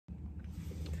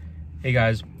Hey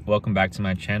guys, welcome back to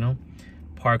my channel.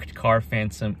 Parked Car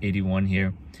Phantom 81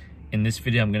 here. In this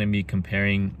video, I'm going to be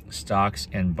comparing stocks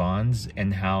and bonds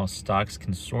and how stocks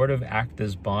can sort of act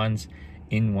as bonds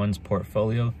in one's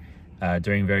portfolio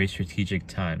during very strategic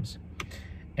times.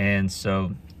 And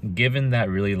so, given that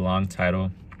really long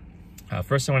title,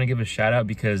 first I want to give a shout out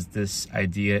because this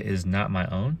idea is not my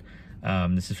own.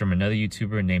 This is from another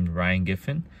YouTuber named Ryan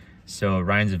Giffen. So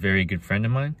Ryan's a very good friend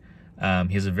of mine.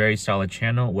 He has a very solid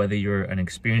channel, whether you're an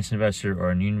experienced investor or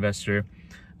a new investor.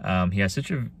 He has such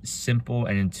a simple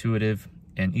and intuitive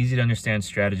and easy to understand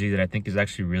strategy that I think is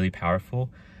actually really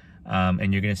powerful.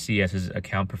 And you're going to see as his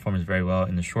account performs very well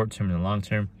in the short term and the long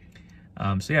term.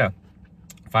 So yeah,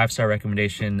 5-star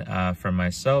recommendation from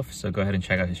myself. So go ahead and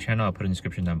check out his channel. I'll put it in the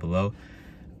description down below.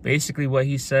 Basically what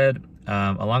he said,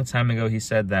 a long time ago, he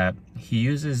said that he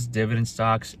uses dividend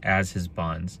stocks as his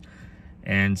bonds.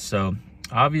 And so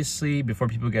obviously, before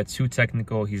people get too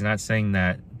technical, he's not saying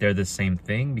that they're the same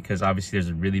thing, because obviously there's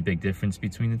a really big difference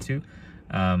between the two.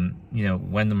 You know,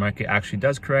 when the market actually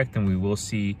does correct, then we will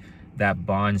see that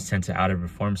bonds tend to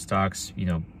outperform stocks, you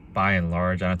know, by and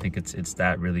large. I don't think it's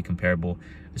that really comparable,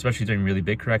 especially during really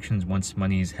big corrections once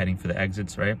money is heading for the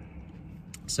exits, right?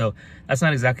 So that's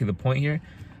not exactly the point here.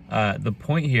 The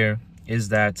point here is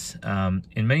that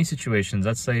in many situations,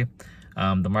 let's say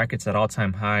the market's at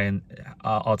all-time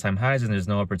highs and there's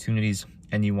no opportunities,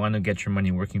 and you want to get your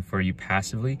money working for you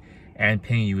passively and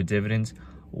paying you a dividend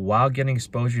while getting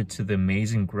exposure to the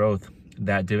amazing growth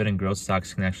that dividend growth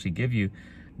stocks can actually give you,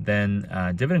 then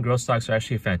dividend growth stocks are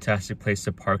actually a fantastic place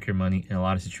to park your money in a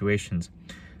lot of situations.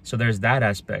 So there's that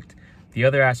aspect. The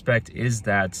other aspect is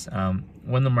that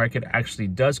when the market actually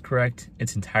does correct,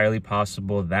 it's entirely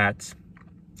possible that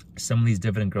some of these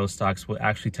dividend growth stocks will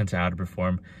actually tend to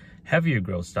outperform heavier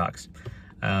growth stocks.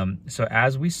 So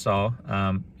as we saw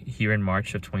here in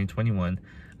March of 2021,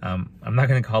 I'm not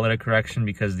going to call it a correction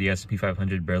because the S&P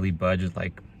 500 barely budged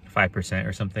like 5%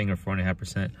 or something, or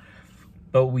 4.5%.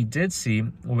 But what we did see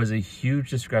was a huge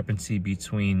discrepancy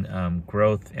between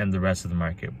growth and the rest of the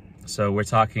market. So we're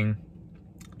talking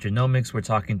genomics, we're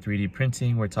talking 3D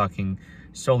printing, we're talking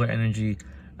solar energy,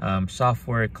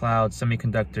 software, cloud,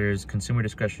 semiconductors, consumer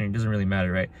discretionary, it doesn't really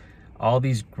matter, right? All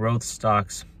these growth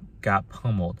stocks got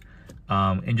pummeled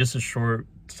in just a short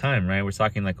time, right? We're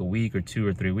talking like a week or 2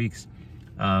 or 3 weeks.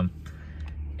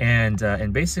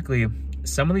 And basically,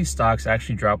 some of these stocks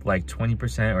actually dropped like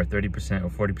 20% or 30%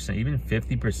 or 40%, even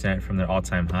 50% from their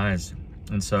all-time highs.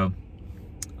 And so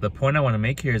the point I want to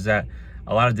make here is that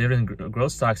a lot of dividend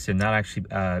growth stocks did not actually,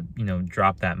 you know,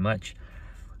 drop that much.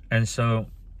 And so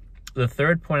the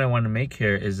third point I want to make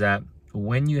here is that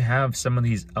when you have some of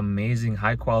these amazing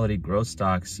high quality growth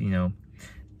stocks, you know,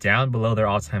 down below their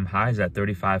all-time highs at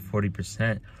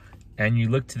 35-40%, and you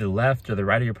look to the left or the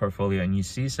right of your portfolio and you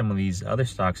see some of these other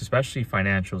stocks, especially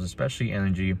financials, especially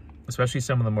energy, especially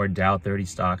some of the more Dow 30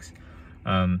 stocks,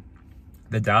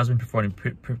 the Dow's been performing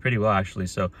pretty well actually.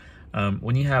 So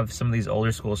when you have some of these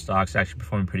older school stocks actually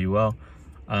performing pretty well,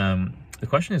 the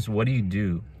question is, what do you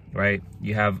do, right?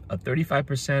 You have a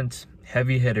 35%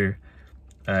 heavy hitter,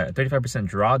 35%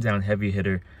 drawdown heavy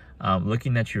hitter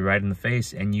looking at you right in the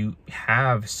face, and you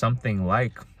have something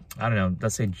like, I don't know,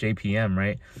 let's say JPM,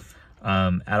 right,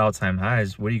 at all-time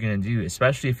highs. What are you going to do,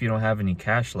 especially if you don't have any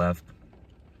cash left?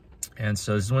 And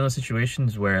so this is one of those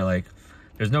situations where, like,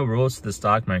 there's no rules to the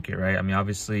stock market, right? I mean,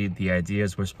 obviously the idea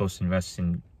is we're supposed to invest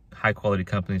in high quality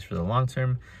companies for the long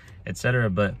term, etc.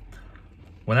 But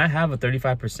when I have a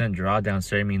 35% drawdown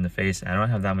staring me in the face and I don't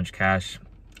have that much cash,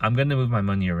 I'm going to move my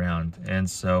money around. And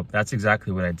so that's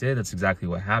exactly what I did. That's exactly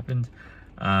what happened.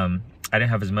 I didn't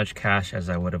have as much cash as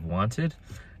I would have wanted.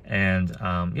 And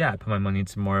yeah, I put my money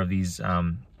into more of these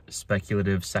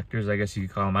speculative sectors, I guess you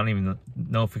could call them. I don't even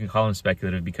know if we can call them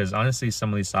speculative, because honestly,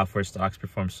 some of these software stocks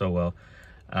perform so well.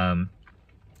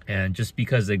 And just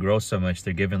because they grow so much,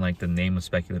 they're given like the name of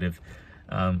speculative.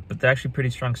 But they're actually pretty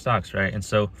strong stocks, right? And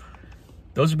so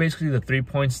those are basically the 3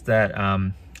 points that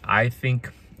I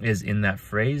think is in that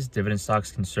phrase. Dividend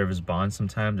stocks can serve as bonds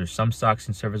sometimes, or some stocks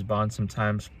can serve as bonds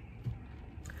sometimes.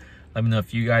 Let me know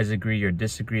if you guys agree or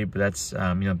disagree, but that's, you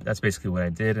know, that's basically what I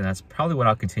did, and that's probably what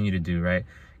I'll continue to do, right?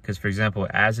 Because, for example,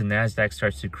 as the NASDAQ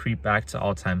starts to creep back to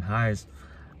all-time highs,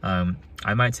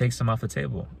 I might take some off the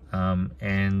table.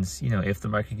 And, you know, if the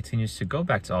market continues to go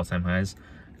back to all-time highs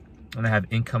and I have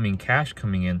incoming cash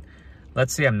coming in,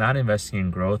 let's say I'm not investing in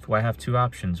growth, well, I have 2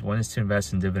 options. One is to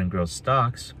invest in dividend growth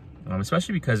stocks,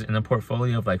 especially because in a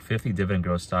portfolio of like 50 dividend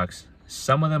growth stocks,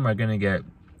 some of them are going to get,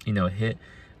 you know, hit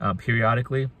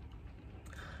periodically.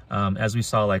 As we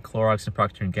saw, like Clorox and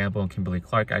Procter & Gamble and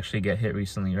Kimberly-Clark actually get hit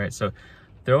recently, right? So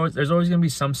there's always going to be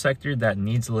some sector that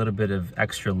needs a little bit of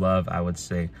extra love, I would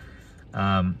say.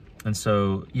 And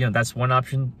so, you know, that's one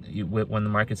option when the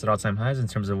market's at all-time highs in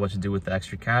terms of what to do with the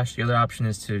extra cash. The other option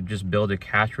is to just build a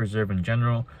cash reserve in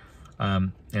general,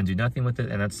 and do nothing with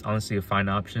it. And that's honestly a fine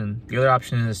option. The other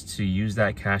option is to use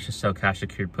that cash to sell cash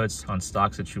secured puts on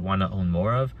stocks that you want to own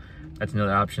more of. That's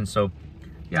another option. So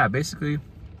yeah, basically,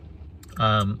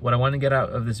 what I want to get out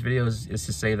of this video is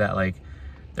to say that, like,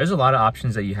 there's a lot of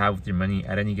options that you have with your money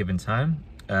at any given time,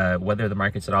 whether the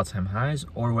market's at all-time highs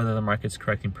or whether the market's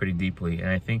correcting pretty deeply. And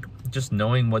I think just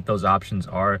knowing what those options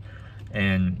are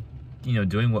and, you know,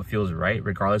 doing what feels right,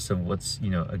 regardless of what's, you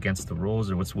know, against the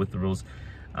rules or what's with the rules,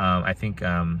 I think,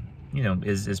 you know,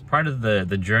 is part of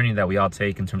the journey that we all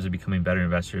take in terms of becoming better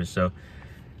investors. So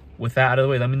with that out of the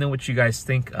way, let me know what you guys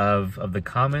think of the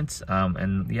comments.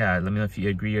 And yeah, let me know if you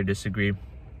agree or disagree.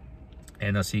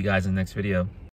 And I'll see you guys in the next video.